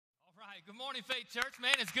right, good morning, Faith Church.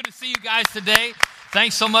 Man, it's good to see you guys today.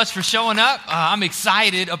 Thanks so much for showing up. I'm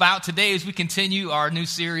excited about today as we continue our new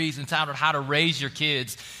series entitled How to Raise Your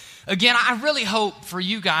Kids. Again, I really hope for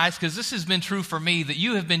you guys, because this has been true for me, that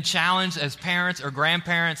you have been challenged as parents or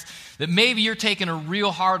grandparents, that maybe you're taking a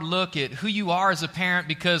real hard look at who you are as a parent,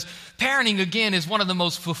 because parenting, again, is one of the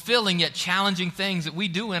most fulfilling yet challenging things that we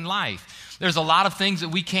do in life. There's a lot of things that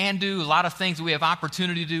we can do, a lot of things that we have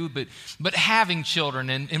opportunity to do, but having children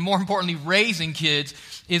and more importantly, raising kids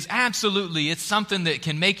is absolutely, it's something that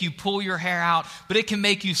can make you pull your hair out, but it can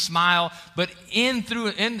make you smile. But in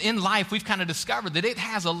life, we've kind of discovered that it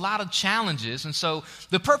has a lot of challenges. And so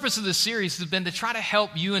the purpose of this series has been to try to help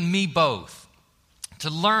you and me both to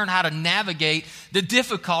learn how to navigate the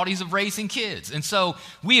difficulties of raising kids. And so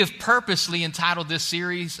we have purposely entitled this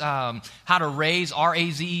series, How to Raise,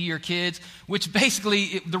 R-A-Z-E, Your Kids, which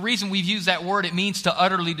basically, the reason we've used that word, it means to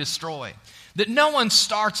utterly destroy. That no one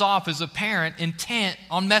starts off as a parent intent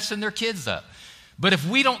on messing their kids up. But if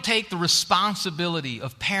we don't take the responsibility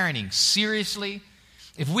of parenting seriously,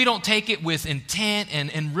 if we don't take it with intent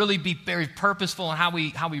and really be very purposeful in how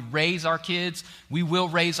we raise our kids, we will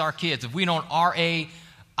raise our kids. If we don't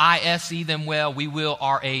R-A-I-S-E them well, we will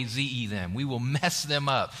R-A-Z-E them. We will mess them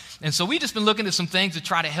up. And so we've just been looking at some things to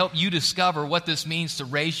try to help you discover what this means to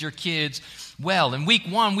raise your kids well. In week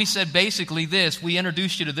 1, we said basically this. We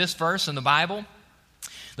introduced you to this verse in the Bible.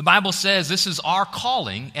 The Bible says this is our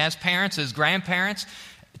calling as parents, as grandparents,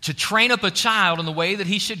 to train up a child in the way that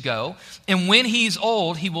he should go, and when he's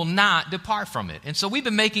old, he will not depart from it. And so we've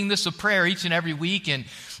been making this a prayer each and every week, and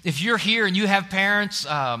if you're here and you have parents,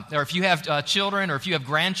 or if you have children, or if you have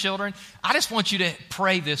grandchildren, I just want you to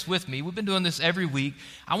pray this with me. We've been doing this every week.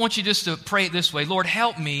 I want you just to pray it this way: Lord,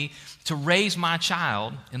 help me to raise my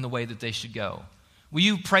child in the way that they should go. Will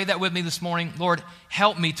you pray that with me this morning? Lord,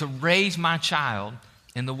 help me to raise my child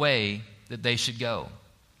in the way that they should go.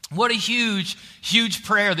 What a huge, huge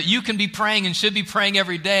prayer that you can be praying and should be praying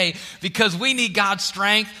every day, because we need God's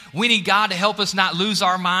strength. We need God to help us not lose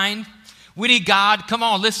our mind. We need God. Come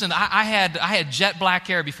on, listen, I had jet black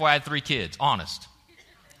hair before I had 3 kids, honest.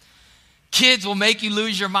 Kids will make you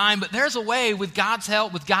lose your mind, but there's a way with God's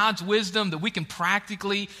help, with God's wisdom, that we can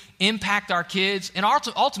practically impact our kids. And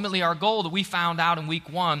ultimately our goal that we found out in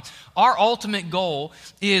week 1, our ultimate goal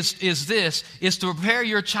is to prepare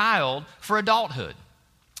your child for adulthood.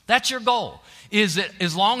 That's your goal, is that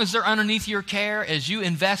as long as they're underneath your care, as you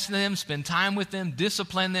invest in them, spend time with them,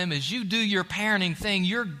 discipline them, as you do your parenting thing,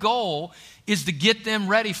 your goal is to get them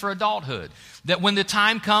ready for adulthood. That when the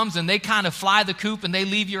time comes and they kind of fly the coop and they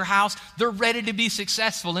leave your house, they're ready to be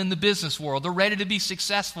successful in the business world. They're ready to be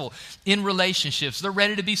successful in relationships. They're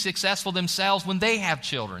ready to be successful themselves when they have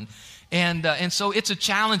children. And so it's a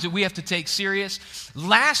challenge that we have to take serious.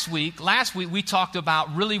 Last week we talked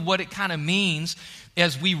about really what it kind of means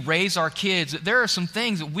as we raise our kids. There are some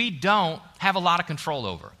things that we don't have a lot of control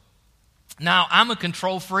over. Now, I'm a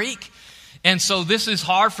control freak, and so this is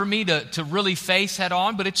hard for me to really face head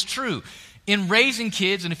on, but it's true. In raising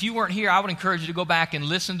kids, and if you weren't here, I would encourage you to go back and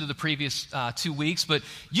listen to the previous 2 weeks, but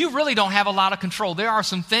you really don't have a lot of control. There are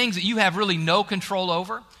some things that you have really no control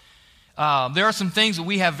over. There are some things that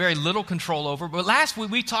we have very little control over. But last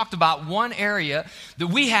week we talked about one area that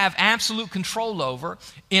we have absolute control over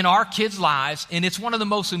in our kids' lives, and it's one of the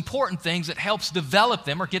most important things that helps develop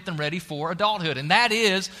them or get them ready for adulthood, and that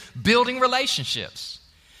is building relationships.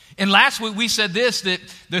 And last week we said this, that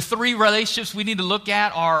the 3 relationships we need to look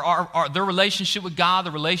at are their relationship with God,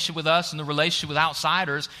 the relationship with us, and the relationship with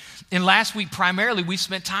outsiders. And last week, primarily, we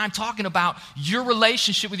spent time talking about your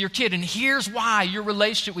relationship with your kid. And here's why your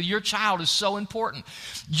relationship with your child is so important.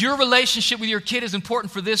 Your relationship with your kid is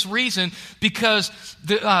important for this reason, because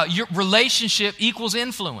your relationship equals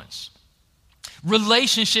influence.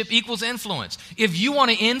 Relationship equals influence. If you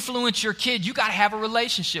want to influence your kid, you got to have a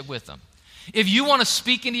relationship with them. If you want to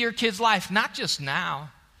speak into your kid's life, not just now,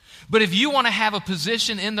 but if you want to have a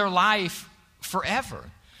position in their life forever,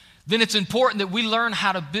 then it's important that we learn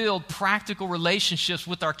how to build practical relationships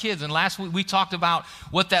with our kids. And last week we talked about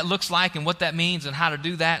what that looks like and what that means and how to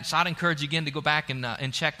do that. So I'd encourage you again to go back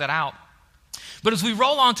and check that out. But as we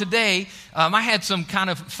roll on today, I had some kind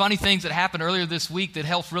of funny things that happened earlier this week that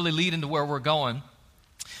helped really lead into where we're going.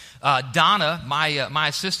 Donna, my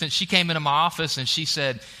assistant, she came into my office and she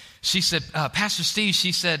said, Pastor Steve,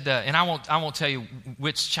 she said, and I won't tell you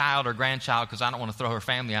which child or grandchild because I don't want to throw her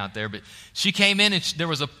family out there, but she came in and there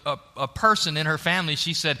was a person in her family.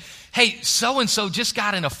 She said, hey, so-and-so just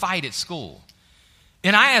got in a fight at school.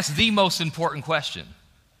 And I asked the most important question.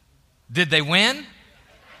 Did they win?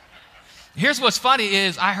 here's what's funny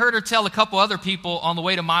is I heard her tell a couple other people on the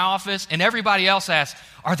way to my office, and everybody else asked,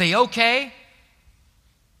 are they okay?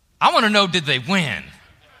 I want to know, did they win?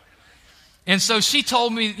 And so she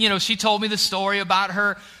told me the story about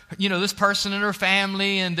her, this person and her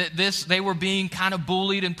family, and that they were being kind of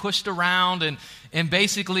bullied and pushed around, and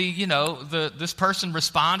basically, this person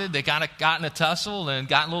responded. They kind of got in a tussle and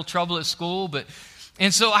got in a little trouble at school,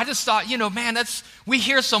 and so I just thought, man, we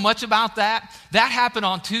hear so much about that. That happened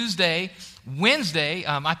on Tuesday. Wednesday,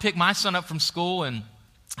 I picked my son up from school and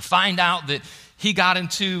find out that he got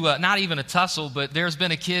into not even a tussle, but there's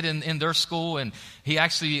been a kid in their school, and he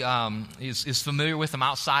actually is familiar with him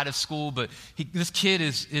outside of school. But this kid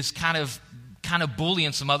is kind of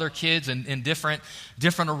bullying some other kids in different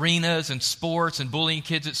arenas and sports, and bullying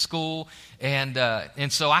kids at school.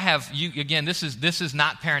 And so I have you again. This is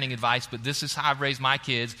not parenting advice, but this is how I've raised my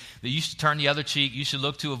kids. That you should turn the other cheek. You should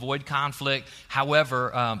look to avoid conflict.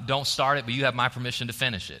 However, don't start it, but you have my permission to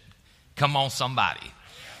finish it. Come on, somebody.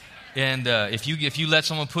 And if you let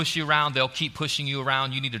someone push you around, they'll keep pushing you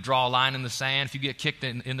around. You need to draw a line in the sand. If you get kicked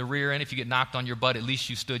in the rear end, if you get knocked on your butt, at least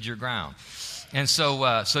you stood your ground. And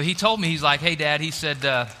so he told me, he's like, hey, Dad, he said,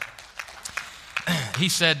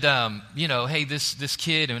 hey, this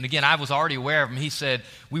kid, and again, I was already aware of him. He said,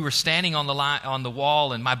 we were standing on the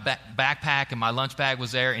wall, and my backpack and my lunch bag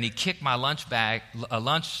was there, and he kicked my lunch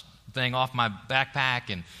thing off my backpack,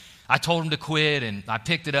 and I told him to quit, and I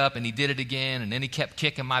picked it up, and he did it again, and then he kept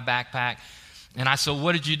kicking my backpack. And I said,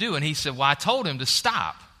 what did you do? And he said, well, I told him to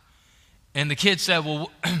stop. And the kid said, well,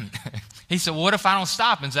 he said, well, what if I don't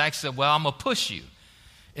stop? And Zach said, well, I'm going to push you.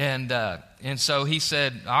 And so he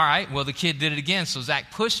said, all right. Well, the kid did it again. So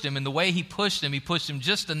Zach pushed him, and the way he pushed him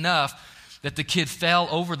just enough that the kid fell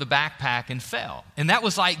over the backpack and fell. And that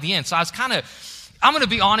was like the end. So I'm going to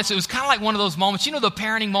be honest, it was kind of like one of those moments, the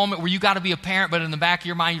parenting moment where you got to be a parent, but in the back of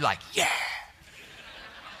your mind, you're like, yeah.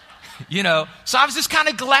 So I was just kind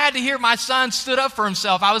of glad to hear my son stood up for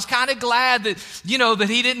himself. I was kind of glad that, that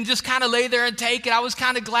he didn't just kind of lay there and take it. I was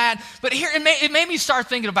kind of glad. But here, it made me start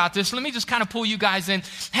thinking about this. Let me just kind of pull you guys in.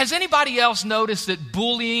 Has anybody else noticed that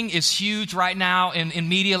bullying is huge right now in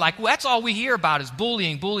media? Like, well, that's all we hear about is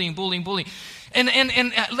bullying.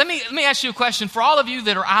 And let me ask you a question. For all of you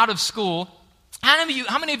that are out of school, how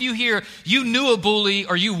many of you here, you knew a bully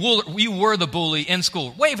or you were the bully in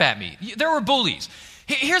school? Wave at me. There were bullies.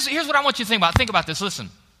 Here's what I want you to think about. Think about this. Listen.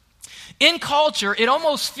 In culture, it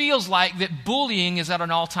almost feels like that bullying is at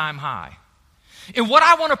an all-time high. And what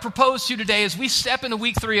I want to propose to you today as we step into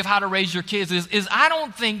week 3 of How to Raise Your Kids is I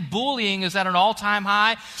don't think bullying is at an all-time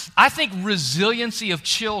high. I think resiliency of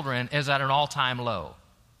children is at an all-time low.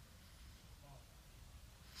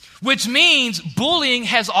 Which means bullying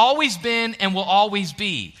has always been and will always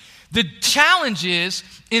be. The challenge is,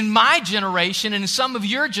 in my generation and in some of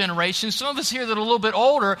your generation, some of us here that are a little bit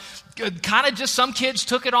older, kind of just some kids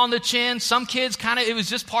took it on the chin. Some kids it was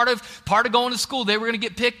just part of going to school. They were going to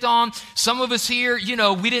get picked on. Some of us here,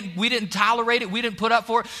 we didn't tolerate it. We didn't put up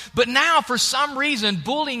for it. But now, for some reason,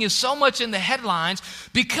 bullying is so much in the headlines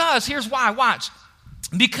because, here's why, watch.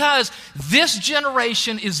 Because this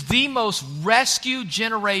generation is the most rescued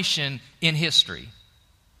generation in history.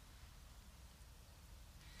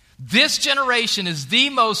 This generation is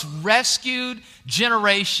the most rescued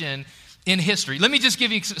generation in history. Let me just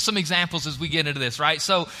give you some examples as we get into this, right?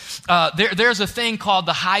 So there's a thing called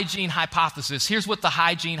the hygiene hypothesis. Here's what the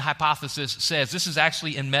hygiene hypothesis says. This is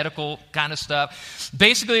actually in medical kind of stuff.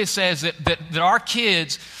 Basically, it says that our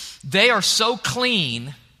kids, they are so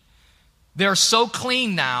clean. They're so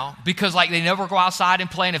clean now because they never go outside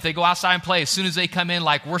and play. And if they go outside and play, as soon as they come in,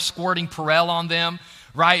 we're squirting Purell on them.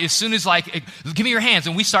 Right? As soon as give me your hands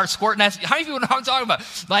and we start squirting that. How many people know what I'm talking about?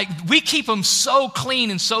 We keep them so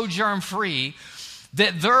clean and so germ-free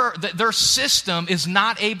that their system is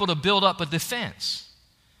not able to build up a defense.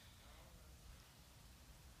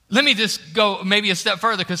 Let me just go maybe a step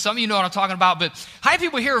further because some of you know what I'm talking about. But how many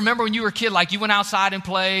people here remember when you were a kid, you went outside and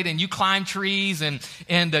played and you climbed trees and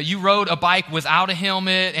you rode a bike without a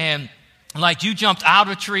helmet and you jumped out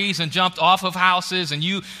of trees and jumped off of houses and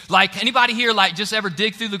you, anybody here, just ever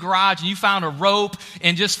dig through the garage and you found a rope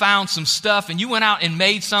and just found some stuff and you went out and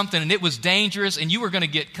made something and it was dangerous and you were going to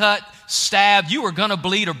get cut, stabbed, you were going to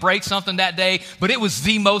bleed or break something that day, but it was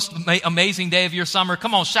the most amazing day of your summer.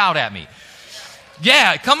 Come on, shout at me.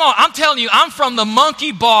 Yeah, come on. I'm telling you, I'm from the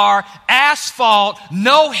monkey bar, asphalt,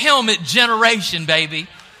 no helmet generation, baby.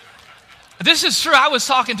 This is true. I was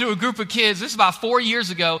talking to a group of kids, this is about 4 years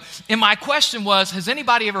ago, and my question was, has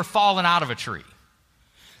anybody ever fallen out of a tree?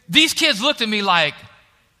 These kids looked at me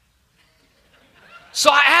so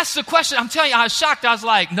I asked the question. I'm telling you, I was shocked. I was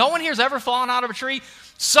like, no one here's ever fallen out of a tree?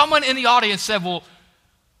 Someone in the audience said, well,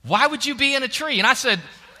 why would you be in a tree? And I said,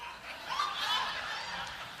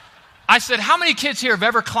 how many kids here have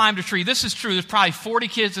ever climbed a tree? This is true. There's probably 40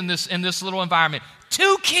 kids in this little environment.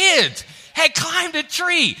 2 kids had climbed a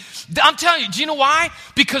tree. I'm telling you, do you know why?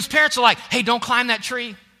 Because parents are like, hey, don't climb that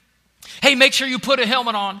tree. Hey, make sure you put a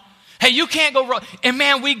helmet on. Hey, you can't go wrong. And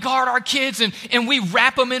man, we guard our kids and we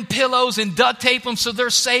wrap them in pillows and duct tape them so they're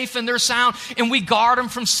safe and they're sound. And we guard them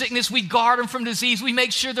from sickness. We guard them from disease. We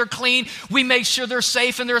make sure they're clean. We make sure they're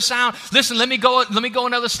safe and they're sound. Listen, let me go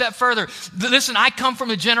another step further. Listen, I come from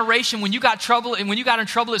a generation when you got in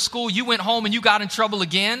trouble at school, you went home and you got in trouble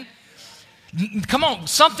again. Come on,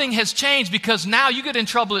 something has changed because now you get in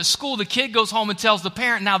trouble at school, the kid goes home and tells the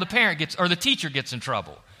parent, now the teacher gets in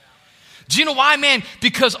trouble. Do you know why, man?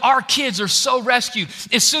 Because our kids are so rescued.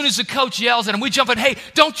 As soon as the coach yells at them, we jump in, hey,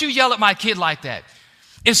 don't you yell at my kid like that.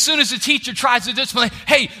 As soon as the teacher tries to discipline,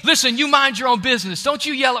 hey, listen, you mind your own business. Don't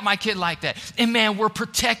you yell at my kid like that. And man, we're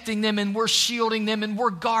protecting them and we're shielding them and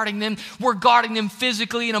we're guarding them. We're guarding them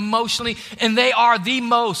physically and emotionally. And they are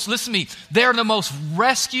listen to me, they're the most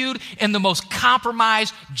rescued and the most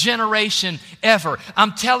compromised generation ever.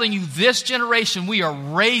 I'm telling you, this generation, we are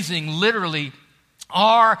raising literally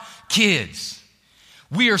our kids.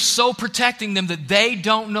 We are so protecting them that they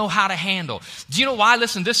don't know how to handle. Do you know why?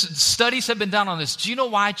 Listen, studies have been done on this. Do you know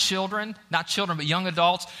why but young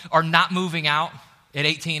adults are not moving out at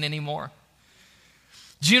 18 anymore?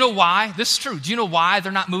 Do you know why? This is true. Do you know why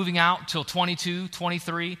they're not moving out till 22,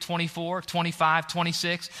 23, 24, 25,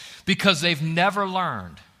 26? Because they've never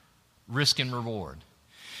learned risk and reward.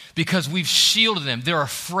 Because we've shielded them. They're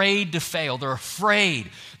afraid to fail. They're afraid.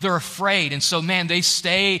 And so, man, they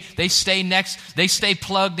stay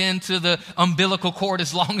plugged into the umbilical cord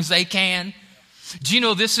as long as they can. Do you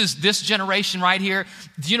know this generation right here?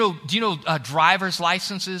 Do you know driver's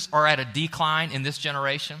licenses are at a decline in this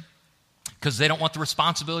generation? Because they don't want the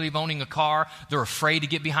responsibility of owning a car. They're afraid to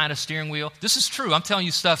get behind a steering wheel. This is true. I'm telling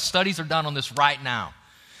you stuff. Studies are done on this right now.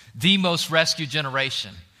 The most rescued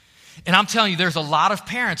generation. And I'm telling you, there's a lot of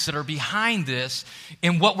parents that are behind this.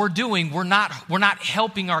 And what we're doing, we're not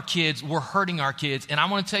helping our kids, we're hurting our kids. And I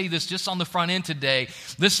want to tell you this just on the front end today.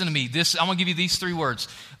 Listen to me. I'm going to give you these 3 words.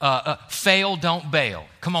 Fail, don't bail.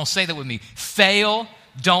 Come on, say that with me. Fail,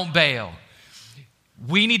 don't bail.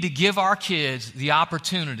 We need to give our kids the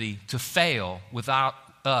opportunity to fail without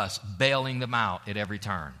us bailing them out at every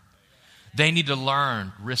turn. They need to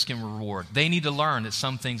learn risk and reward. They need to learn that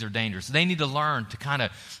some things are dangerous. They need to learn to kind of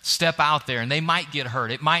step out there, and they might get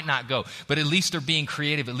hurt. It might not go, but at least they're being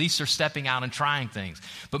creative. At least they're stepping out and trying things.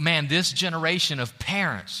 But man, this generation of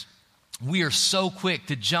parents, we are so quick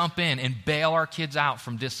to jump in and bail our kids out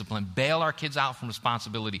from discipline, bail our kids out from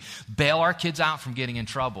responsibility, bail our kids out from getting in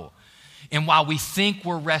trouble. And while we think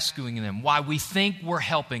we're rescuing them, while we think we're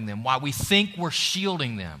helping them, while we think we're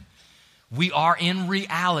shielding them, we are in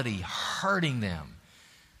reality hurting them.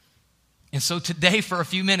 And so today for a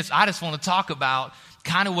few minutes, I just want to talk about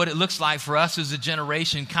kind of what it looks like for us as a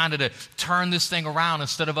generation kind of to turn this thing around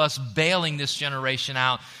instead of us bailing this generation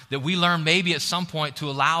out, that we learn maybe at some point to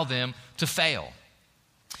allow them to fail.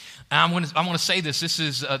 And I want to say this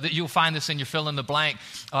is that you'll find this in your fill in the blank.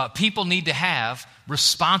 People need to have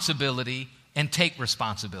responsibility and take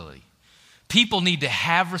responsibility. People need to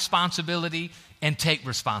have responsibility and take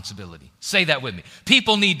responsibility. Say that with me.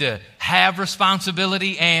 People need to have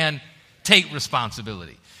responsibility and take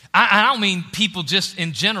responsibility. I don't mean people just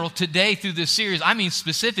in general today through this series. I mean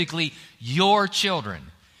specifically your children.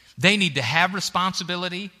 They need to have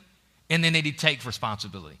responsibility and then they need to take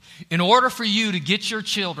responsibility. In order for you to get your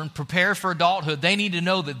children prepared for adulthood, they need to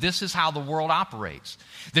know that this is how the world operates.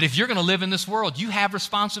 That if you're going to live in this world, you have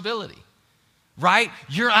responsibility. Right?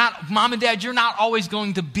 Mom and dad, you're not always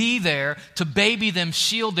going to be there to baby them,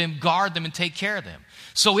 shield them, guard them, and take care of them.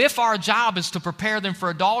 So if our job is to prepare them for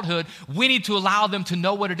adulthood, we need to allow them to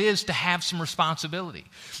know what it is to have some responsibility.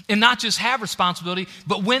 And not just have responsibility,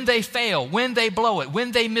 but when they fail, when they blow it,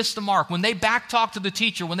 when they miss the mark, when they backtalk to the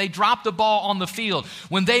teacher, when they drop the ball on the field,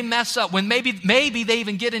 when they mess up, when maybe they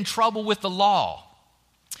even get in trouble with the law.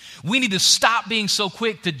 We need to stop being so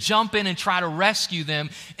quick to jump in and try to rescue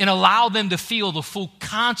them and allow them to feel the full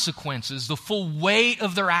consequences, the full weight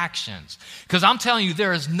of their actions. Because I'm telling you,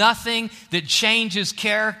 there is nothing that changes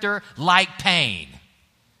character like pain.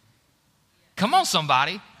 Come on,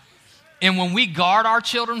 somebody. And when we guard our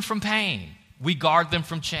children from pain, we guard them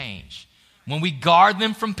from change. When we guard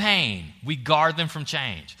them from pain, we guard them from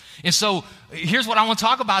change. And so here's what I want to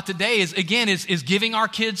talk about today is giving our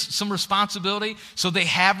kids some responsibility so they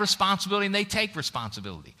have responsibility and they take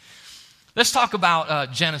responsibility. Let's talk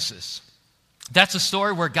about Genesis. That's a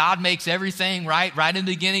story where God makes everything, right? Right in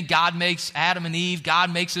the beginning, God makes Adam and Eve.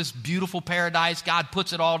 God makes this beautiful paradise. God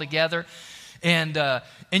puts it all together. And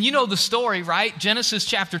you know the story, right? Genesis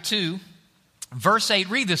chapter 2, verse 8.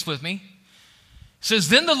 Read this with me. It says,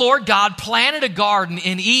 "Then the Lord God planted a garden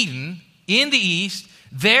in Eden in the east.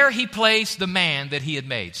 There he placed the man that he had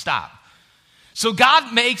made." Stop. So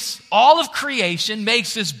God makes all of creation,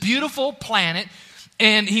 makes this beautiful planet,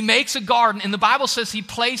 and he makes a garden. And the Bible says he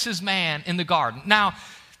places man in the garden. Now,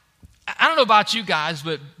 I don't know about you guys,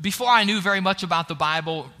 but before I knew very much about the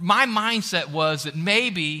Bible, my mindset was that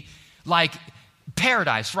maybe like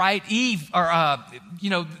paradise, right? Eve, or,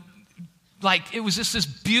 like it was just this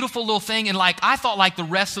beautiful little thing. And like, I thought like the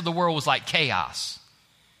rest of the world was like chaos.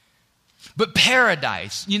 But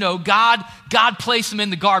paradise, God placed them in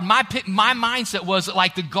the garden. My mindset was that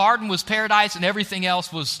like the garden was paradise and everything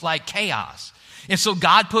else was like chaos. And so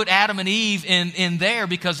God put Adam and Eve in there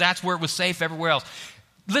because that's where it was safe everywhere else.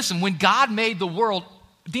 Listen, when God made the world,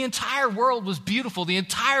 the entire world was beautiful. The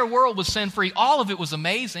entire world was sin-free. All of it was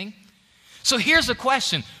amazing. So here's the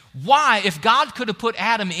question. Why, if God could have put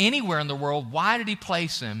Adam anywhere in the world, why did he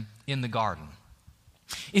place him in the garden?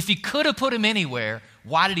 If he could have put him anywhere,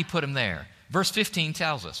 why did he put him there? Verse 15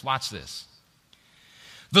 tells us, watch this.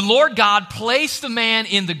 "The Lord God placed the man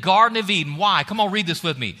in the Garden of Eden." Why? Come on, read this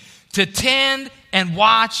with me. "To tend and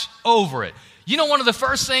watch over it." You know one of the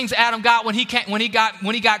first things Adam got when he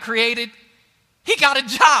got created? He got a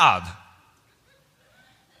job.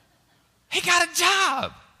 He got a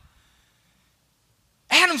job.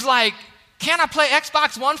 Adam's like, "Can I play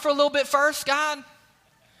Xbox One for a little bit first, God?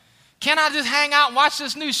 Can I just hang out and watch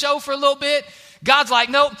this new show for a little bit?" God's like,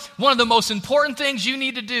 "Nope. One of the most important things you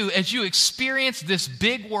need to do as you experience this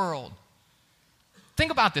big world."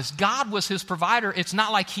 Think about this. God was his provider. It's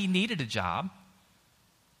not like he needed a job.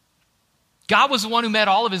 God was the one who met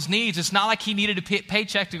all of his needs. It's not like he needed a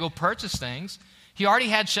paycheck to go purchase things. He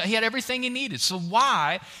had everything he needed. So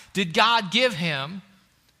why did God give him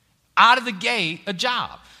out of the gate a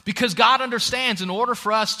job? Because God understands in order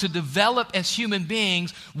for us to develop as human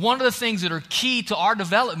beings, one of the things that are key to our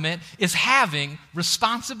development is having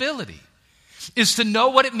responsibility. Is to know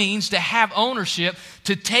what it means to have ownership,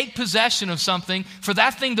 to take possession of something, for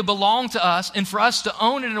that thing to belong to us, and for us to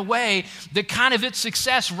own it in a way that kind of its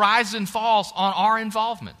success rises and falls on our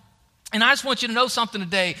involvement. And I just want you to know something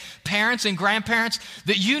today, parents and grandparents,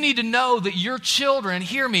 that you need to know that your children,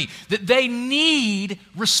 hear me, that they need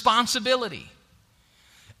responsibility.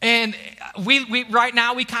 And we right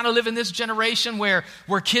now, we kind of live in this generation where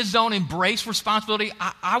kids don't embrace responsibility.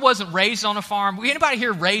 I wasn't raised on a farm. Anybody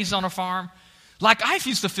here raised on a farm? Like, I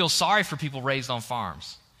used to feel sorry for people raised on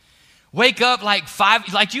farms. Wake up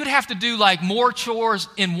like you'd have to do like more chores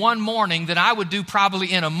in one morning than I would do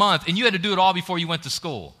probably in a month. And you had to do it all before you went to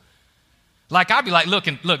school. Like, I'd be like, look,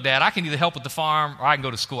 Dad, I can either help with the farm or I can go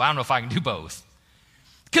to school. I don't know if I can do both.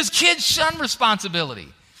 Because kids shun responsibility.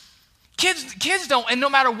 Kids don't, and no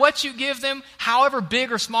matter what you give them, however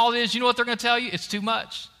big or small it is, you know what they're going to tell you? It's too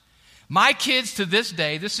much. My kids to this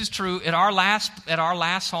day, this is true, at our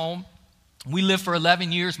last home, we lived for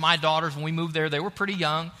 11 years. My daughters, when we moved there, they were pretty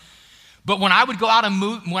young. But when I would go out and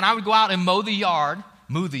mow the yard,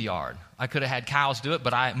 I could have had cows do it,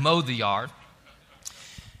 but I mowed the yard.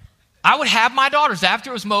 I would have my daughters, after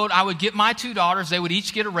it was mowed, I would get my two daughters, they would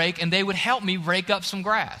each get a rake, and they would help me rake up some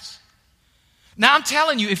grass. Now, I'm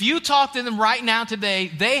telling you, if you talk to them right now today,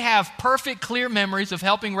 they have perfect, clear memories of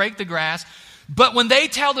helping rake the grass. But when they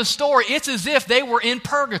tell the story, it's as if they were in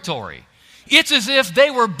purgatory. It's as if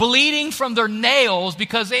they were bleeding from their nails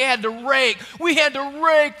because they had to rake. We had to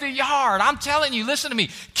rake the yard. I'm telling you, listen to me.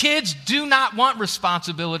 Kids do not want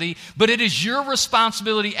responsibility, but it is your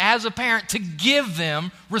responsibility as a parent to give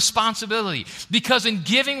them responsibility. Because in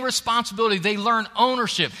giving responsibility, they learn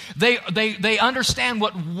ownership. They understand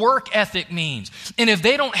what work ethic means. And if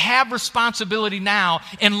they don't have responsibility now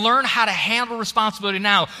and learn how to handle responsibility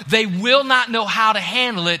now, they will not know how to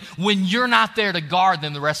handle it when you're not there to guard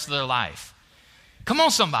them the rest of their life. Come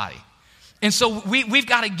on, somebody. And so we've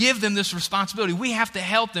got to give them this responsibility. We have to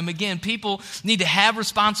help them. Again, people need to have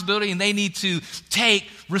responsibility and they need to take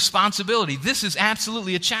responsibility. This is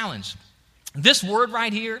absolutely a challenge. This word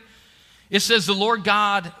right here, it says the Lord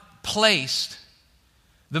God placed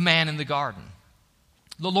the man in the garden.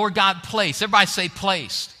 The Lord God placed. Everybody say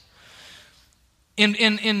placed. In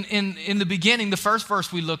the beginning, the first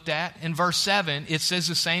verse we looked at, in verse 7, it says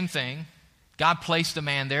the same thing. God placed the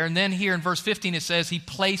man there. And then here in verse 15, it says he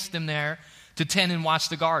placed them there to tend and watch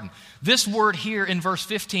the garden. This word here in verse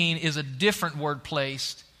 15 is a different word,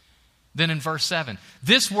 placed, than in verse 7.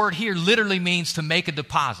 This word here literally means to make a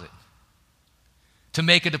deposit. to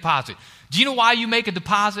make a deposit. Do you know why you make a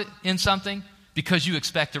deposit in something? Because you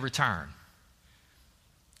expect a return.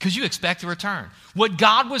 Because you expect a return. What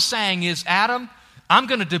God was saying is, Adam, I'm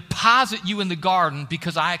going to deposit you in the garden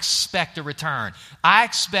because I expect a return. I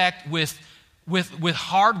expect with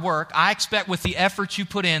hard work, I expect with the efforts you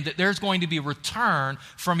put in that there's going to be a return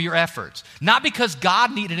from your efforts. Not because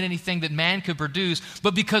God needed anything that man could produce,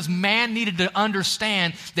 but because man needed to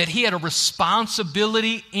understand that he had a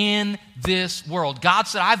responsibility in this world. God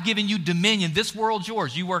said, I've given you dominion. This world's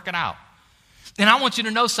yours. You work it out. And I want you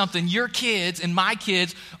to know something. Your kids and my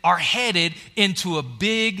kids are headed into a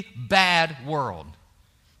big, bad world.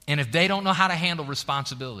 And if they don't know how to handle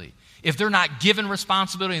responsibility, if they're not given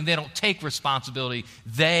responsibility and they don't take responsibility,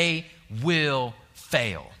 they will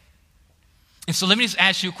fail. And so let me just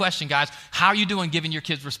ask you a question, guys. How are you doing giving your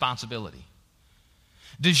kids responsibility?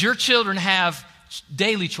 Does your children have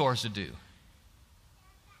daily chores to do?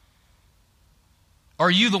 Or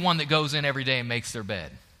are you the one that goes in every day and makes their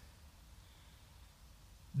bed?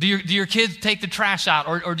 Do your kids take the trash out,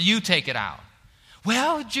 or do you take it out?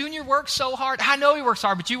 Well, Junior works so hard. I know he works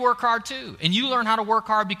hard, but you work hard too. And you learn how to work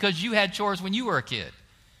hard because you had chores when you were a kid.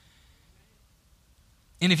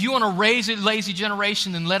 And if you want to raise a lazy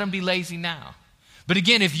generation, then let them be lazy now. But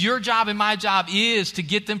again, if your job and my job is to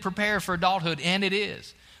get them prepared for adulthood, and it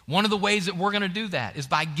is, one of the ways that we're going to do that is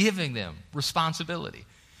by giving them responsibility,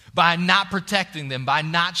 by not protecting them, by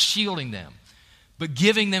not shielding them, but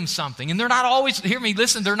giving them something. And they're not always, hear me,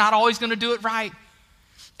 listen, they're not always going to do it right.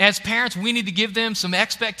 As parents, we need to give them some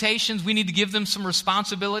expectations. We need to give them some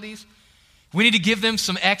responsibilities. We need to give them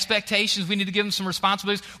some expectations. We need to give them some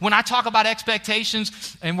responsibilities. When I talk about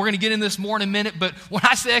expectations, and we're going to get in this more in a minute, but when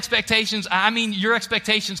I say expectations, I mean your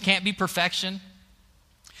expectations can't be perfection.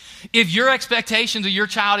 If your expectations of your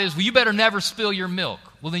child is, well, you better never spill your milk,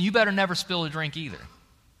 well, then you better never spill a drink either.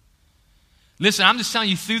 Listen, I'm just telling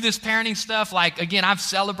you, through this parenting stuff, like, again, I've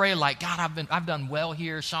celebrated, like, God, I've done well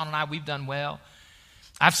here. Sean and I, we've done well.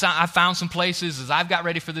 I've found some places as I've got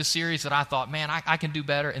ready for this series that I thought, man, I can do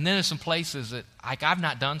better. And then there's some places that I've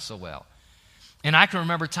not done so well. And I can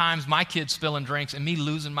remember times my kids spilling drinks and me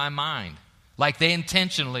losing my mind. Like they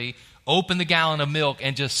intentionally opened the gallon of milk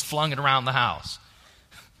and just flung it around the house.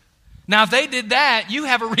 Now, if they did that, you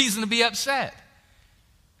have a reason to be upset.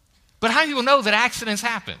 But how do people know that accidents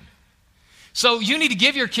happen? So you need to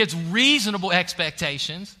give your kids reasonable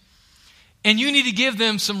expectations. And you need to give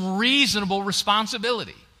them some reasonable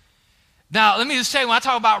responsibility. Now, let me just tell you, when I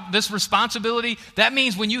talk about this responsibility, that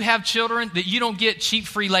means when you have children that you don't get cheap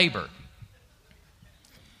free labor.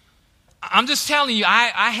 I'm just telling you,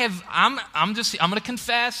 I'm going to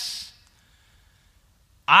confess,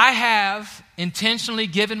 I have intentionally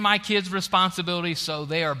given my kids responsibility so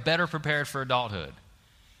they are better prepared for adulthood.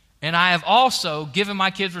 And I have also given my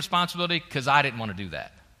kids responsibility because I didn't want to do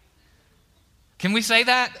that. Can we say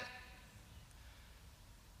that?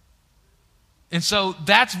 And so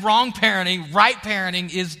that's wrong parenting. Right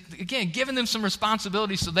parenting is, again, giving them some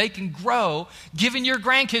responsibility so they can grow. Giving your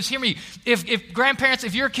grandkids, hear me, if grandparents,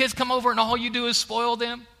 if your kids come over and all you do is spoil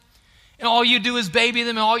them, and all you do is baby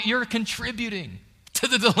them, and you're contributing to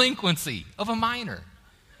the delinquency of a minor.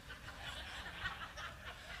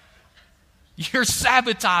 You're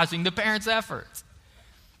sabotaging the parents' efforts.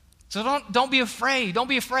 So don't be afraid. Don't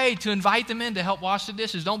be afraid to invite them in to help wash the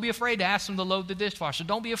dishes. Don't be afraid to ask them to load the dishwasher.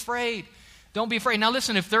 Don't be afraid. Don't be afraid. Now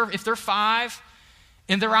listen, if they're 5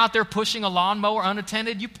 and they're out there pushing a lawnmower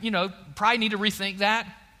unattended, you know, probably need to rethink that.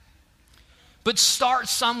 But start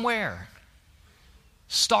somewhere.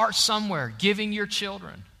 Start somewhere. Giving your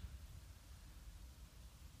children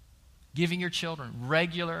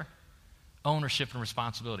regular ownership and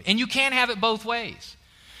responsibility. And you can't have it both ways.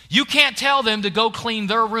 You can't tell them to go clean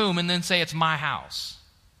their room and then say it's my house.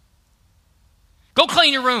 Go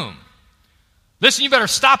clean your room. Listen, you better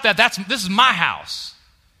stop that. This is my house.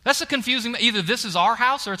 That's a confusing, either this is our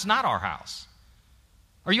house or it's not our house.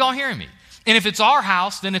 Are you all hearing me? And if it's our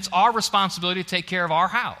house, then it's our responsibility to take care of our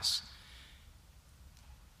house.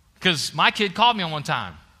 Because my kid called me on one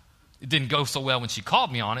time. It didn't go so well when she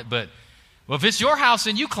called me on it, but, well, if it's your house,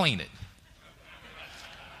 then you clean it.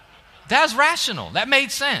 That was rational. That made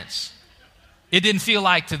sense. It didn't feel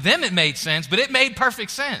like to them it made sense, but it made perfect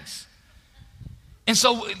sense. And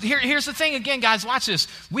so here's the thing again, guys, watch this.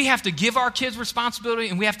 We have to give our kids responsibility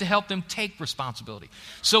and we have to help them take responsibility.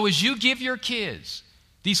 So as you give your kids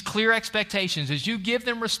these clear expectations, as you give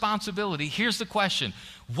them responsibility, here's the question.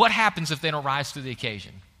 What happens if they don't rise to the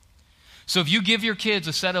occasion? So if you give your kids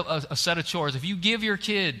a set of chores, if you give your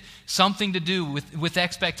kid something to do with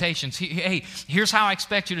expectations, hey, here's how I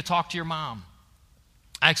expect you to talk to your mom.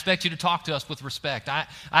 I expect you to talk to us with respect. I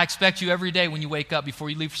expect you every day when you wake up, before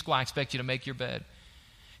you leave for school, I expect you to make your bed.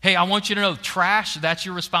 Hey, I want you to know, trash, that's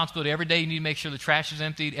your responsibility. Every day you need to make sure the trash is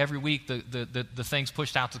emptied. Every week the things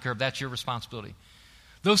pushed out to the curb. That's your responsibility.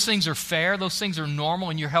 Those things are fair. Those things are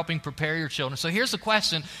normal, and you're helping prepare your children. So here's the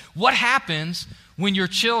question. What happens when your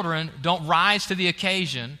children don't rise to the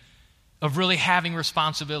occasion of really having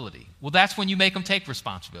responsibility? Well, that's when you make them take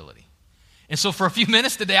responsibility. And so for a few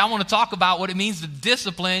minutes today, I want to talk about what it means to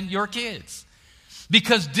discipline your kids.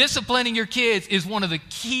 Because disciplining your kids is one of the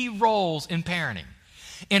key roles in parenting.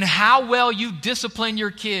 And how well you discipline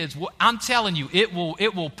your kids, well, I'm telling you, it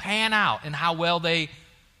will pan out in how well they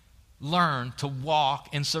learn to walk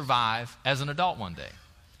and survive as an adult one day.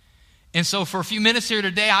 And so for a few minutes here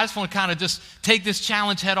today, I just want to kind of just take this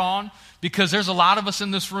challenge head on, because there's a lot of us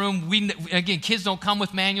in this room. Again, kids don't come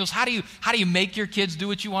with manuals. How do you make your kids do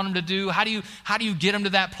what you want them to do? How do you get them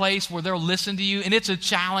to that place where they'll listen to you? And it's a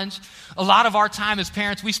challenge. A lot of our time as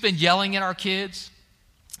parents, we spend yelling at our kids,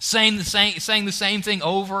 saying the same thing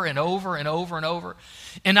over and over and over and over.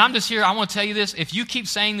 And I'm just here, I want to tell you this. If you keep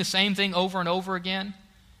saying the same thing over and over again,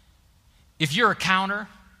 if you're a counter,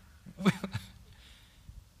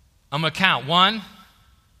 I'm going to count. 1,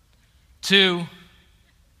 2,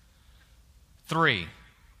 3.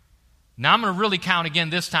 Now I'm going to really count again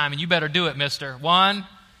this time, and you better do it, mister. 1.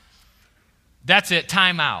 That's it.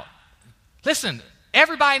 Time out. Listen,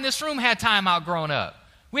 everybody in this room had time out growing up.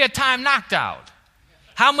 We had time knocked out.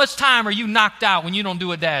 How much time are you knocked out when you don't do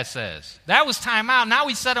what Dad says? That was time out. Now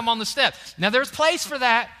we set them on the step. Now there's place for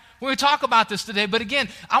that. We're going to talk about this today, but again,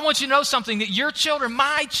 I want you to know something, that your children,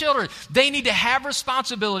 my children, they need to have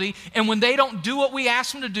responsibility, and when they don't do what we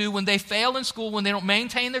ask them to do, when they fail in school, when they don't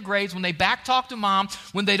maintain their grades, when they backtalk to mom,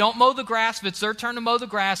 when they don't mow the grass, if it's their turn to mow the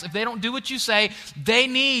grass, if they don't do what you say, they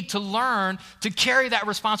need to learn to carry that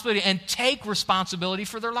responsibility and take responsibility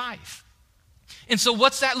for their life. And so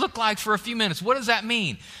what's that look like for a few minutes? What does that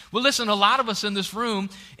mean? Well, listen, a lot of us in this room,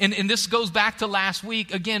 and this goes back to last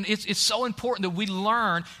week, again, it's so important that we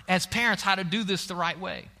learn as parents how to do this the right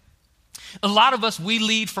way. A lot of us, we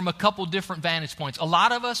lead from a couple different vantage points. A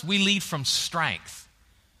lot of us, we lead from strength.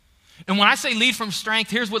 And when I say lead from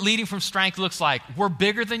strength, here's what leading from strength looks like. We're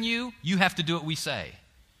bigger than you. You have to do what we say.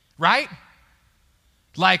 Right?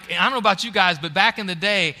 Like, I don't know about you guys, but back in the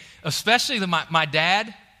day, especially my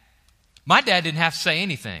dad didn't have to say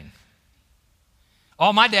anything.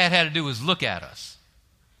 All my dad had to do was look at us.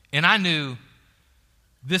 And I knew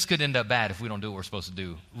this could end up bad if we don't do what we're supposed to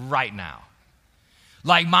do right now.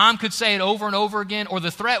 Like, mom could say it over and over again, or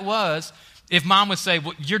the threat was, if mom would say,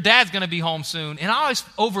 well, your dad's going to be home soon. And I always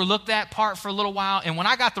overlooked that part for a little while. And when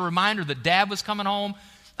I got the reminder that dad was coming home,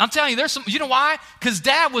 I'm telling you, there's some, you know why? Because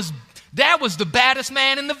dad was the baddest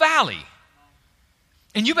man in the valley.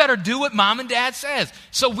 And you better do what mom and dad says.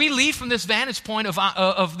 So we lead from this vantage point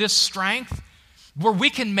of this strength, where we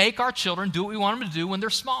can make our children do what we want them to do when they're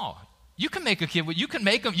small. You can make a kid, you can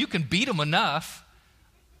make them, you can beat them enough.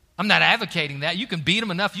 I'm not advocating that. You can beat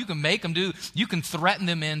them enough. You can make them do, you can threaten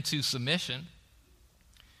them into submission.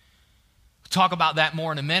 We'll talk about that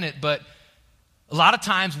more in a minute, but a lot of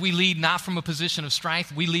times we lead not from a position of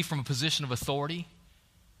strength. We lead from a position of authority,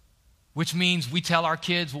 which means we tell our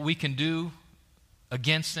kids what we can do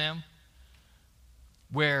against them,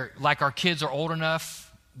 where like our kids are old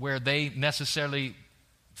enough where they necessarily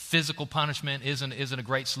physical punishment isn't a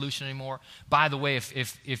great solution anymore. By the way,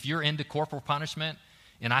 if you're into corporal punishment,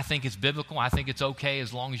 and I think it's biblical, I think it's okay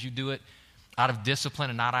as long as you do it out of discipline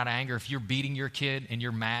and not out of anger. If you're beating your kid and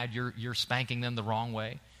you're mad, you're spanking them the wrong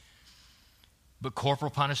way. But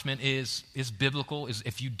corporal punishment is biblical, is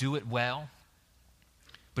if you do it well.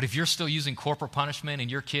 But if you're still using corporal punishment and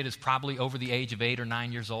your kid is probably over the age of 8 or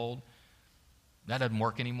 9 years old, that doesn't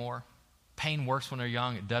work anymore. Pain works when they're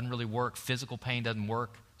young. It doesn't really work. Physical pain doesn't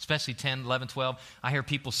work, especially 10, 11, 12. I hear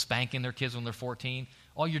people spanking their kids when they're 14.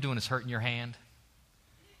 All you're doing is hurting your hand.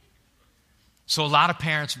 So a lot of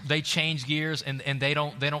parents, they change gears and they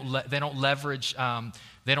don't leverage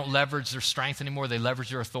their strength anymore. They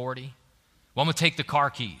leverage their authority. Well, I'm going to take the car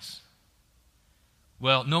keys.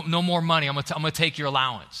 Well, no more money. I'm gonna take your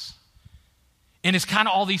allowance. And it's kind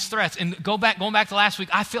of all these threats. And going back to last week,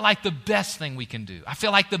 I feel like the best thing we can do. I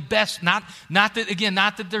feel like the best, not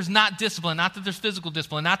that there's not discipline, not that there's physical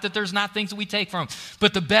discipline, not that there's not things that we take from them,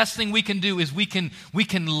 but the best thing we can do is we can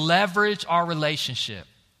leverage our relationship.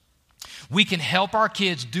 We can help our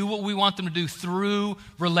kids do what we want them to do through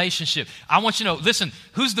relationship. I want you to know, listen,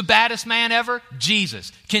 who's the baddest man ever?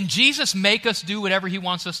 Jesus. Can Jesus make us do whatever he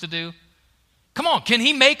wants us to do? Come on, can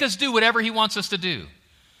he make us do whatever he wants us to do?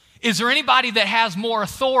 Is there anybody that has more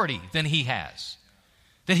authority than he has?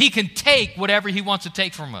 that he can take whatever he wants to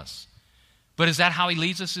take from us. But is that how he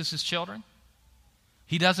leads us as his children?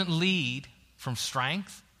 He doesn't lead from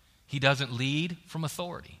strength. He doesn't lead from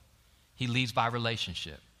authority. He leads by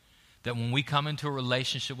relationship. That when we come into a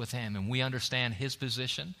relationship with him and we understand his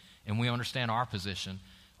position and we understand our position,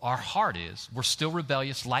 our heart is, we're still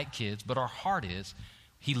rebellious like kids, but our heart is,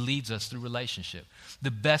 he leads us through relationship.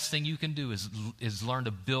 The best thing you can do is learn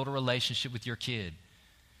to build a relationship with your kid,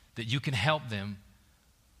 that you can help them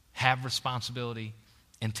have responsibility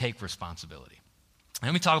and take responsibility. And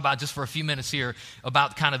let me talk about just for a few minutes here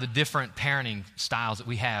about kind of the different parenting styles that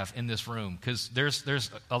we have in this room, because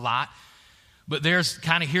there's a lot, but there's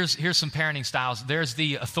kind of, here's some parenting styles. There's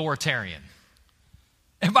the authoritarian.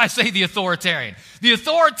 Everybody say the authoritarian. The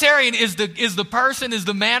authoritarian is the person, is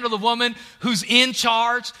the man or the woman who's in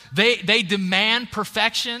charge. They demand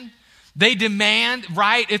perfection. They demand,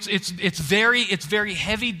 right? It's very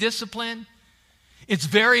heavy discipline. It's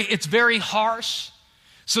very harsh.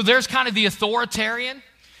 So there's kind of the authoritarian.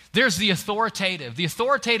 There's the authoritative. The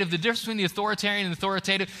difference between the authoritarian and the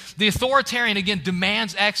authoritative. The authoritarian, again,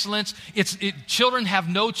 demands excellence. Children have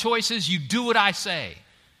no choices. You do what I say.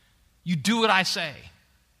 You do what I say.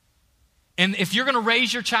 And if you're going to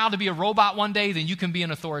raise your child to be a robot one day, then you can be an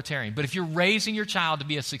authoritarian. But if you're raising your child to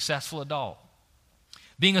be a successful adult,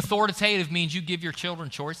 being authoritative means you give your children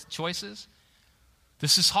choices.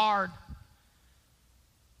 This is hard.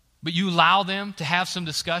 But you allow them to have some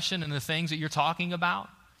discussion in the things that you're talking about.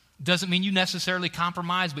 Doesn't mean you necessarily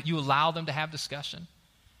compromise, but you allow them to have discussion.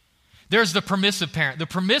 There's the permissive parent. The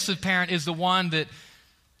permissive parent is the one that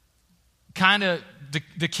kind of,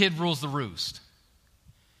 the kid rules the roost.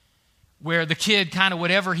 Where the kid kind of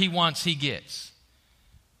whatever he wants, he gets.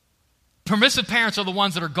 Permissive parents are the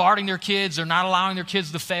ones that are guarding their kids. They're not allowing their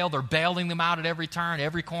kids to fail. They're bailing them out at every turn,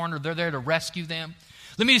 every corner. They're there to rescue them.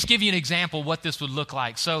 Let me just give you an example of what this would look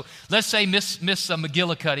like. So let's say Miss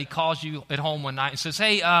McGillicuddy calls you at home one night and says,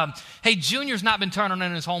 hey, Junior's not been turning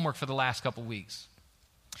in his homework for the last couple weeks.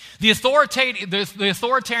 The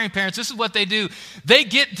authoritarian parents, this is what they do. They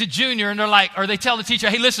get to Junior and they're like, or they tell the teacher,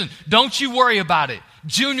 hey, listen, don't you worry about it.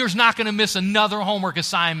 Junior's not going to miss another homework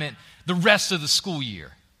assignment the rest of the school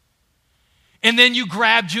year. And then you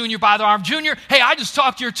grab Junior by the arm. Junior, hey, I just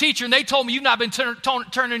talked to your teacher and they told me you've not been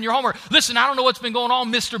turning in your homework. Listen, I don't know what's been going on,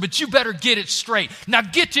 mister, but you better get it straight. Now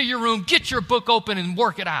get to your room, get your book open and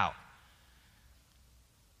work it out.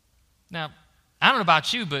 Now, I don't know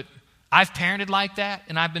about you, but I've parented like that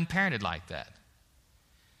and I've been parented like that.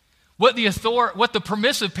 What the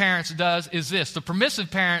permissive parents does is this. The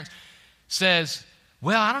permissive parent says,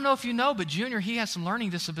 well, I don't know if you know, but Junior, he has some learning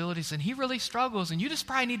disabilities and he really struggles and you just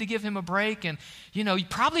probably need to give him a break. And,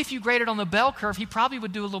 probably if you graded on the bell curve, he probably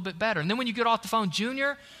would do a little bit better. And then when you get off the phone,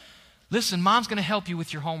 Junior, listen, Mom's going to help you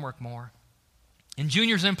with your homework more. And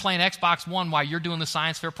Junior's in playing Xbox One while you're doing the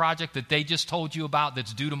science fair project that they just told you about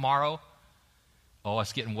that's due tomorrow. Oh,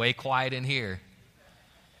 it's getting way quiet in here.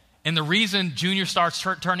 And the reason Junior starts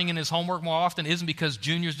turning in his homework more often isn't because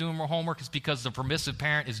Junior's doing more homework. It's because the permissive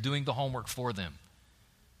parent is doing the homework for them.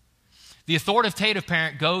 The authoritative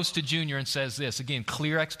parent goes to Junior and says this, again,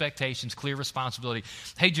 clear expectations, clear responsibility.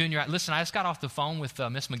 Hey, Junior, listen, I just got off the phone with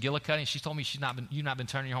Miss McGillicuddy, and she told me you've not been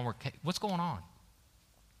turning your homework. Hey, what's going on?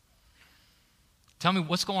 Tell me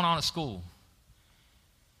what's going on at school.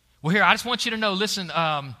 Well, here, I just want you to know, listen,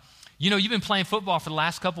 you've been playing football for the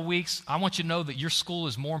last couple weeks. I want you to know that your school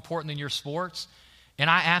is more important than your sports. And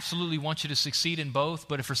I absolutely want you to succeed in both.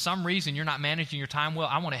 But if for some reason you're not managing your time well,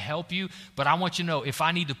 I want to help you. But I want you to know if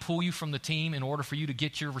I need to pull you from the team in order for you to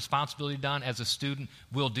get your responsibility done as a student,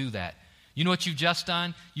 we'll do that. You know what you've just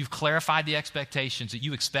done? You've clarified the expectations that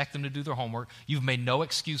you expect them to do their homework. You've made no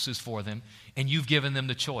excuses for them. And you've given them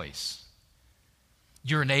the choice.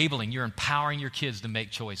 You're empowering your kids to make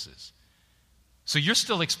choices. So you're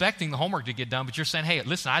still expecting the homework to get done, but you're saying, hey,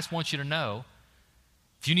 listen, I just want you to know,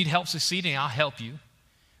 if you need help succeeding, I'll help you.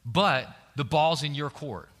 But the ball's in your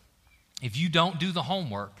court. If you don't do the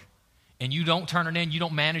homework and you don't turn it in, you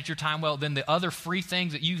don't manage your time well, then the other free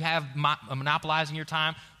things that you have monopolizing your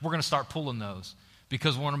time, we're going to start pulling those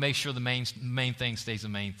because we want to make sure the main thing stays the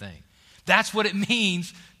main thing. That's what it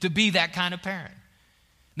means to be that kind of parent.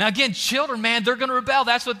 Now again, children, man, they're going to rebel.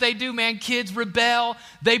 That's what they do, man. Kids rebel.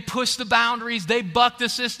 They push the boundaries. They buck the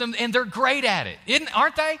system, and they're great at it.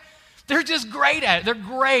 Aren't they? They're just great at it. They're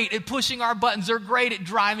great at pushing our buttons. They're great at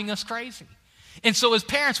driving us crazy. And so as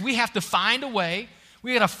parents, we have to find a way.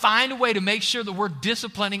 We got to find a way to make sure that we're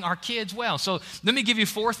disciplining our kids well. So let me give you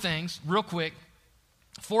 4 things real quick.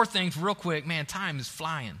 4 things real quick. Man, time is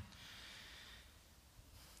flying.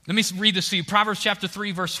 Let me read this to you. Proverbs chapter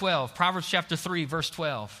 3, verse 12. Proverbs chapter 3, verse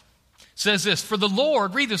 12. It says this, for the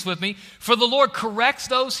Lord, read this with me, for the Lord corrects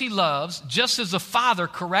those he loves, just as a father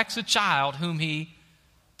corrects a child whom he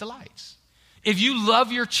delights. If you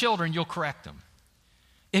love your children, you'll correct them.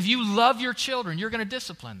 If you love your children, you're going to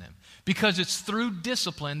discipline them, because it's through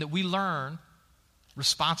discipline that we learn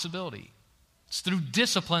responsibility. It's through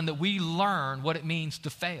discipline that we learn what it means to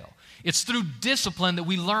fail. It's through discipline that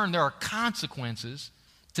we learn there are consequences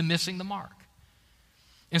to missing the mark.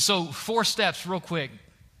 And so 4 steps real quick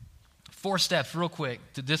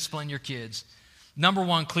to discipline your kids. Number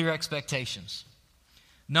 1, clear expectations.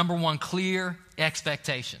 Number 1, clear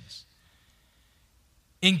expectations.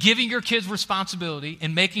 In giving your kids responsibility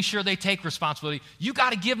and making sure they take responsibility, you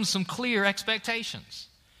got to give them some clear expectations.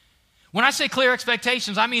 When I say clear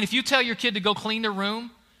expectations, I mean if you tell your kid to go clean their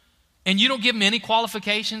room and you don't give them any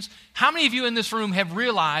qualifications, how many of you in this room have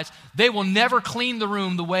realized they will never clean the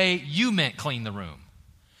room the way you meant clean the room?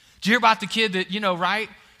 Did you hear about the kid that, right?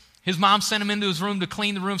 His mom sent him into his room to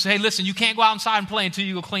clean the room, say, hey, listen, you can't go outside and play until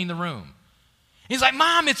you go clean the room. He's like,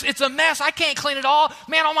 Mom, it's a mess. I can't clean it all.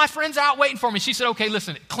 Man, all my friends are out waiting for me. She said, okay,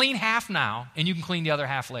 listen, clean half now, and you can clean the other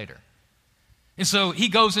half later. And so he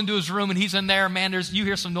goes into his room, and he's in there. Man, you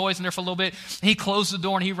hear some noise in there for a little bit. And he closes the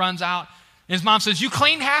door, and he runs out. And his mom says, you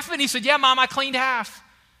cleaned half of it? And he said, yeah, Mom, I cleaned half.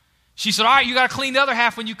 She said, all right, you got to clean the other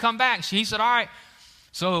half when you come back. He said, all right.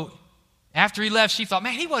 So after he left, she thought,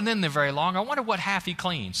 man, he wasn't in there very long. I wonder what half he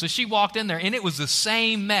cleaned. So she walked in there, and it was the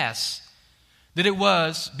same mess that it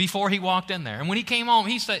was before he walked in there. And when he came home,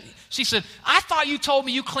 she said, I thought you told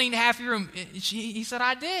me you cleaned half your room. He said,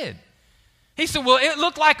 I did. He said, well, it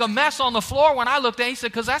looked like a mess on the floor when I looked at it. He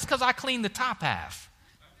said, that's because I cleaned the top half.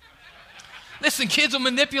 Listen, kids will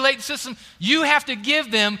manipulate the system. You have to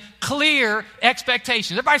give them clear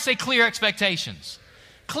expectations. Everybody say clear expectations.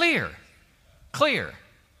 Clear. Clear.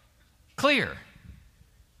 Clear.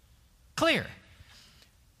 Clear.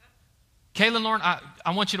 Kayla and Lauren,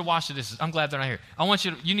 I want you to wash the dishes. I'm glad they're not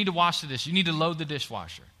here. You need to wash the dishes. You need to load the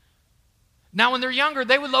dishwasher. Now, when they're younger,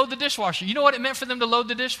 they would load the dishwasher. You know what it meant for them to load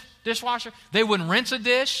the dishwasher? They wouldn't rinse a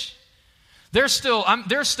dish. There's still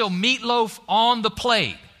meatloaf on the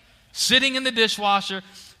plate, sitting in the dishwasher.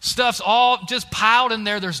 Stuff's all just piled in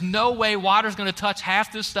there. There's no way water's going to touch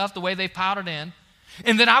half this stuff the way they've piled it in.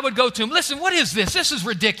 And then I would go to them, listen, what is this? This is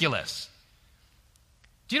ridiculous.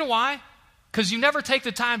 Do you know why? Because you never take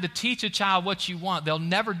the time to teach a child what you want. They'll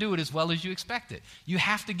never do it as well as you expect it. You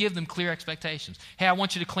have to give them clear expectations. Hey, I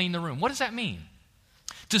want you to clean the room. What does that mean?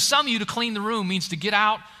 To some of you, to clean the room means to get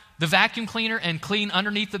out the vacuum cleaner and clean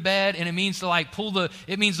underneath the bed, and it means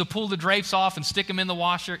to pull the drapes off and stick them in the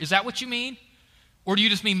washer. Is that what you mean? Or do you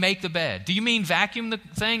just mean make the bed? Do you mean vacuum the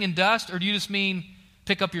thing and dust, or do you just mean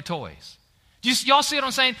pick up your toys? Y'all see what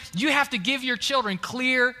I'm saying? You have to give your children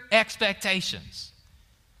clear expectations.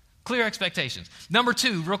 Clear expectations. Number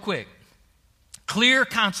 2, real quick. Clear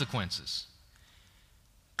consequences.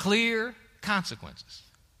 Clear consequences.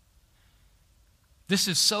 This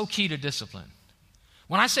is so key to discipline.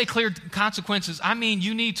 When I say clear consequences, I mean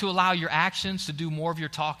you need to allow your actions to do more of your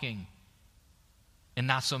talking and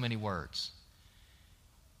not so many words.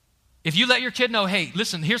 If you let your kid know, hey,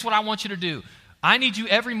 listen, here's what I want you to do. I need you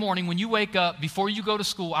every morning when you wake up, before you go to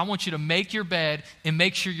school, I want you to make your bed and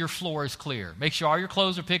make sure your floor is clear. Make sure all your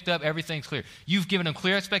clothes are picked up, everything's clear. You've given them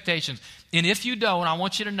clear expectations. And if you don't, I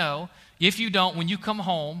want you to know, if you don't, when you come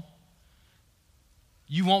home,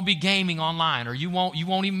 you won't be gaming online, or you won't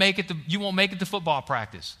make it to football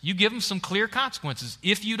practice. You give them some clear consequences.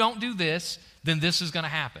 If you don't do this, then this is going to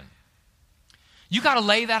happen. You got to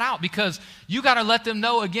lay that out, because you got to let them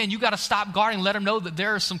know, again, you got to stop guarding, let them know that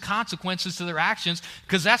there are some consequences to their actions,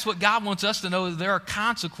 because that's what God wants us to know, that there are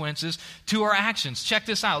consequences to our actions. Check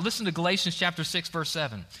this out. Listen to Galatians chapter 6, verse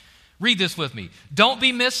 7. Read this with me. Don't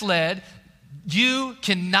be misled. You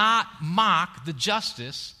cannot mock the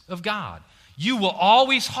justice of God. You will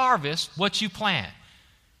always harvest what you plant.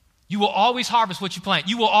 You will always harvest what you plant.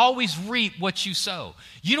 You will always reap what you sow.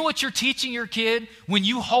 You know what you're teaching your kid when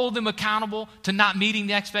you hold them accountable to not meeting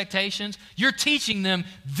the expectations? You're teaching them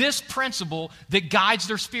this principle that guides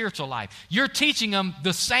their spiritual life. You're teaching them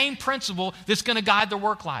the same principle that's going to guide their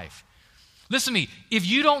work life. Listen to me. If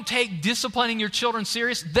you don't take disciplining your children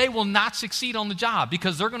serious, they will not succeed on the job,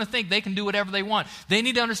 because they're going to think they can do whatever they want. They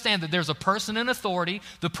need to understand that there's a person in authority.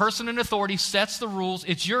 The person in authority sets the rules.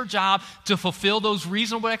 It's your job to fulfill those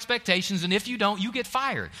reasonable expectations, and if you don't, you get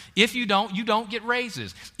fired. If you don't, you don't get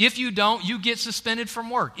raises. If you don't, you get suspended from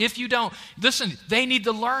work. If you don't, listen, they need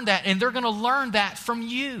to learn that, and they're going to learn that from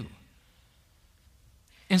you.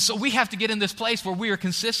 And so we have to get in this place where we are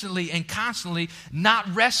consistently and constantly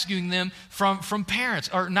not rescuing them from parents,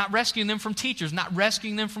 or not rescuing them from teachers, not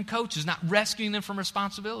rescuing them from coaches, not rescuing them from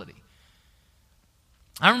responsibility.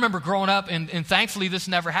 I remember growing up, and thankfully this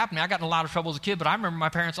never happened to me. I got in a lot of trouble as a kid, but I remember my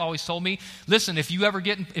parents always told me, listen, if you ever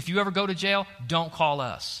go to jail, don't call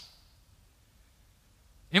us.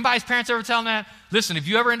 Anybody's parents ever tell them that? Listen, if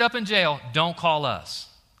you ever end up in jail, don't call us.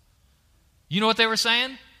 You know what they were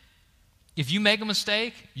saying? If you make a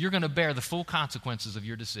mistake, you're going to bear the full consequences of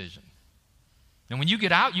your decision. And when you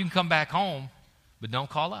get out, you can come back home, but don't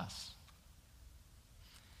call us.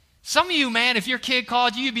 Some of you, man, if your kid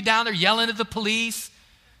called you, you'd be down there yelling at the police.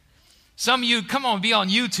 Some of you, come on, be on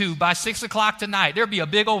YouTube by 6 o'clock tonight. There'll be a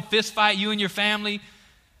big old fist fight, you and your family,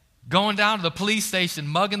 going down to the police station,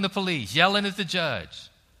 mugging the police, yelling at the judge.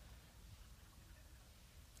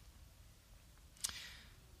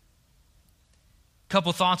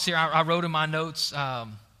 Couple thoughts here I wrote in my notes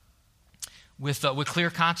with clear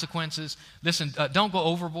consequences. Listen, don't go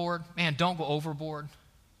overboard. Man, don't go overboard.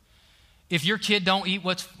 If your kid don't eat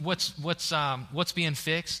what's being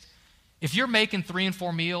fixed, if you're making 3 and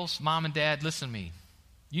 4 meals, mom and dad, listen to me.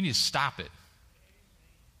 You need to stop it.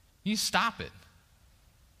 You need to stop it.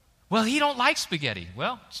 Well, he don't like spaghetti.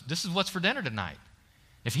 Well, this is what's for dinner tonight.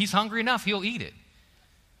 If he's hungry enough, he'll eat it.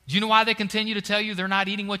 Do you know why they continue to tell you they're not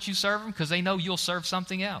eating what you serve them? Because they know you'll serve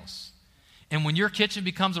something else. And when your kitchen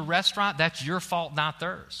becomes a restaurant, that's your fault, not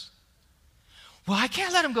theirs. Well, I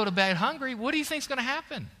can't let him go to bed hungry. What do you think's going to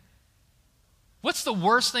happen? What's the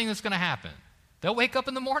worst thing that's going to happen? They'll wake up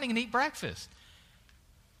in the morning and eat breakfast.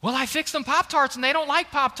 Well, I fixed them Pop-Tarts and they don't like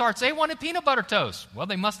Pop-Tarts. They wanted peanut butter toast. Well,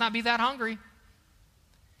 they must not be that hungry.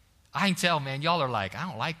 I can tell, man, y'all are like, I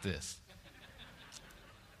don't like this.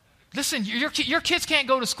 Listen, your kids can't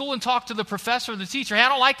go to school and talk to the professor or the teacher. Hey, I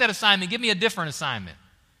don't like that assignment. Give me a different assignment.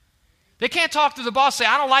 They can't talk to the boss and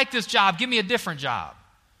say, I don't like this job. Give me a different job.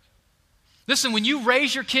 Listen, when you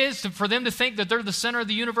raise your kids for them to think that they're the center of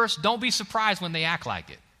the universe, don't be surprised when they act like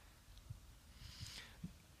it.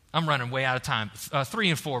 I'm running way out of time. 3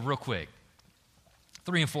 and 4 real quick.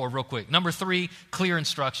 3 and 4 real quick. Number 3, clear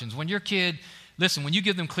instructions. When your kid, listen, when you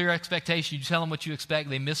give them clear expectations, you tell them what you expect,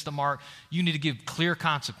 they miss the mark, you need to give clear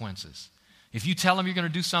consequences. If you tell them you're going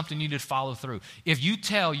to do something, you need to follow through. If you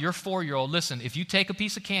tell your 4-year-old, listen, if you take a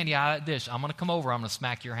piece of candy out of that dish, I'm going to come over, I'm going to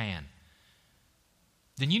smack your hand.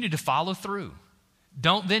 Then you need to follow through.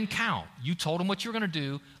 Don't then count. You told them what you're going to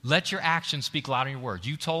do. Let your actions speak louder than your words.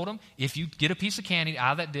 You told them, if you get a piece of candy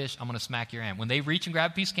out of that dish, I'm going to smack your hand. When they reach and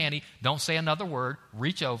grab a piece of candy, don't say another word.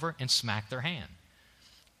 Reach over and smack their hand.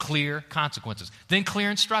 Clear consequences. Then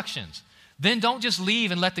clear instructions. Then don't just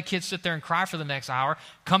leave and let the kids sit there and cry for the next hour.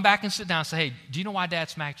 Come back and sit down and say, hey, do you know why Dad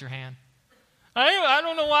smacked your hand? I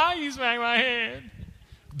don't know why you smacked my hand.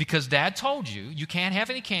 Because Dad told you, you can't have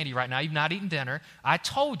any candy right now. You've not eaten dinner. I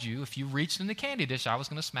told you if you reached in the candy dish, I was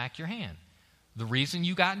going to smack your hand. The reason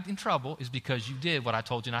you got in trouble is because you did what I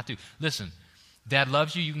told you not to. Listen, Dad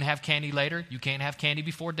loves you. You can have candy later. You can't have candy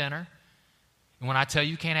before dinner. And when I tell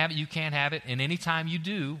you can't have it, you can't have it. And anytime you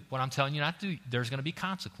do what I'm telling you not to do, there's going to be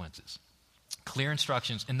consequences. Clear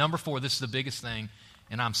instructions. And number 4, this is the biggest thing,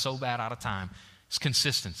 and I'm so bad out of time, it's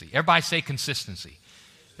consistency. Everybody say consistency.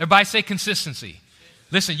 Everybody say consistency.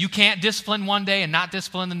 Listen, you can't discipline one day and not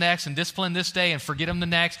discipline the next and discipline this day and forget them the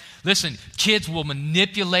next. Listen, kids will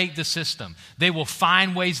manipulate the system. They will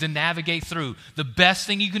find ways to navigate through. The best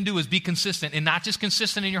thing you can do is be consistent, and not just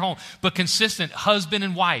consistent in your home, but consistent husband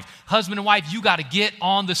and wife. Husband and wife, you got to get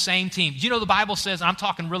on the same team. Do you know the Bible says, I'm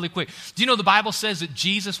talking really quick. Do you know the Bible says that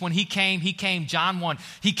Jesus, when he came, John 1,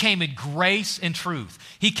 he came in grace and truth.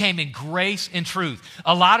 He came in grace and truth.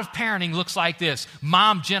 A lot of parenting looks like this.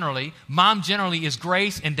 Mom generally is grace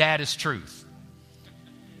and dad is truth.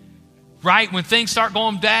 Right? When things start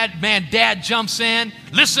going bad, man, dad jumps in.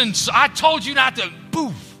 Listen, I told you not to.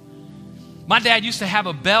 Poof. My dad used to have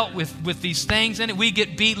a belt with these things in it. We'd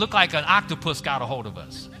get beat, look like an octopus got a hold of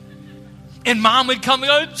us. And mom would come and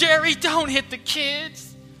go, Jerry, don't hit the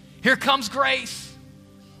kids. Here comes grace.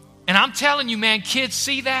 And I'm telling you, man, kids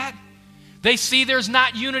see that. They see there's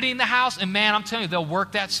not unity in the house. And man, I'm telling you, they'll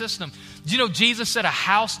work that system. Do you know Jesus said a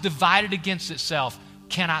house divided against itself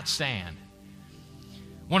cannot stand?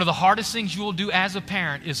 One of the hardest things you will do as a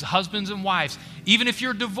parent is husbands and wives, even if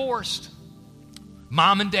you're divorced,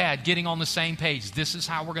 mom and dad getting on the same page. This is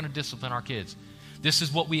how we're going to discipline our kids. This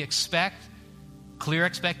is what we expect, clear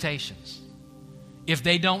expectations. If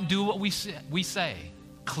they don't do what we say,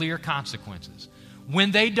 clear consequences.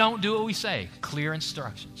 When they don't do what we say, clear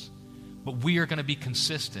instructions. But we are going to be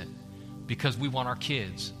consistent because we want our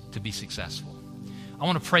kids to be successful. I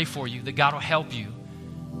want to pray for you that God will help you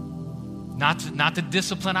not to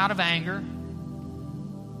discipline out of anger,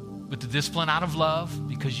 but to discipline out of love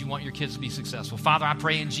because you want your kids to be successful. Father, I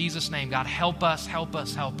pray in Jesus' name, God, help us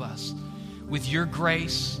with your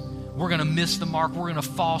grace, We're going to miss the mark. We're going to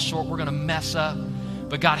fall short. We're going to mess up.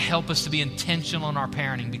 But God, help us to be intentional in our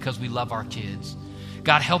parenting because we love our kids.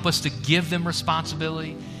 God, help us to give them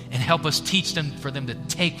responsibility and help us teach them for them to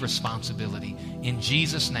take responsibility. In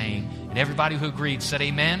Jesus' name. And everybody who agreed said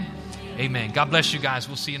amen. Amen. God bless you guys.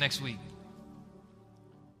 We'll see you next week.